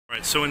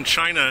Right, so in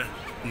China,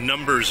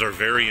 numbers are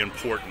very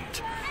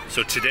important.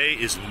 So today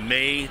is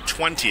May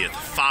 20th,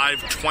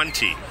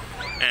 520.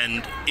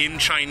 And in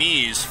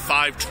Chinese,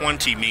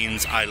 520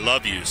 means I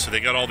love you. So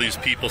they got all these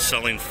people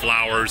selling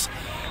flowers.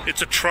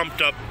 It's a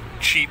trumped up,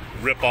 cheap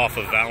rip-off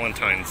of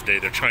Valentine's Day.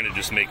 They're trying to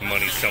just make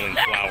money selling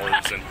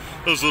flowers and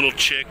those little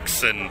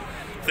chicks and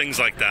things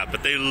like that.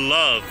 But they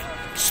love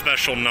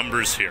special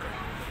numbers here.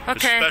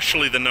 Okay.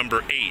 Especially the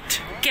number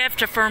 8.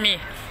 Gift for me.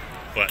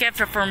 What? Gift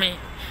for me.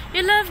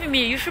 You love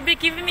me. You should be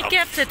giving me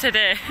gift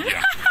today.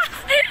 Yeah.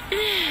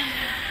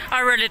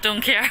 I really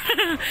don't care.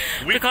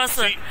 Because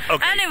okay.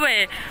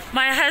 anyway,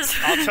 my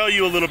husband... I'll tell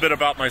you a little bit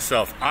about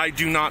myself. I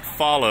do not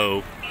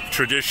follow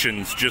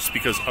traditions just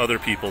because other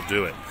people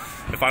do it.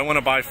 If I want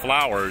to buy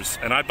flowers,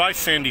 and I buy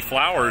Sandy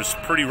flowers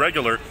pretty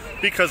regular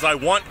because I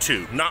want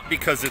to, not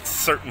because it's a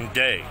certain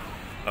day,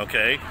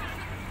 okay?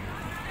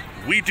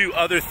 We do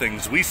other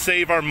things. We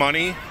save our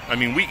money. I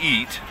mean, we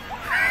eat.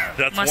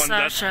 That's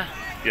massage.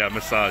 Yeah,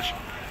 massage.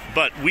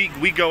 But we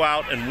go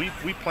out and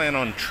we plan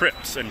on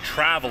trips and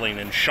traveling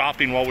and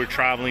shopping while we're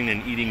traveling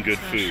and eating good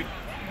food.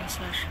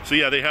 Massage. So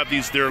yeah, they have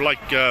these, they're like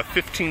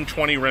 15,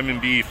 20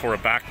 renminbi for a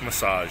back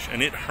massage.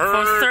 And it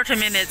hurts. For 30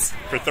 minutes.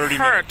 For 30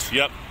 minutes.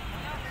 Yep.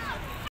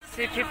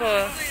 See people,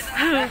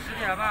 I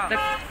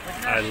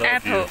love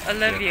apple, you. I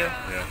love you.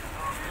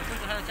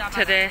 Yeah.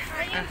 Today,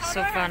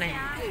 so funny.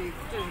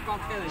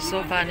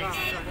 So funny.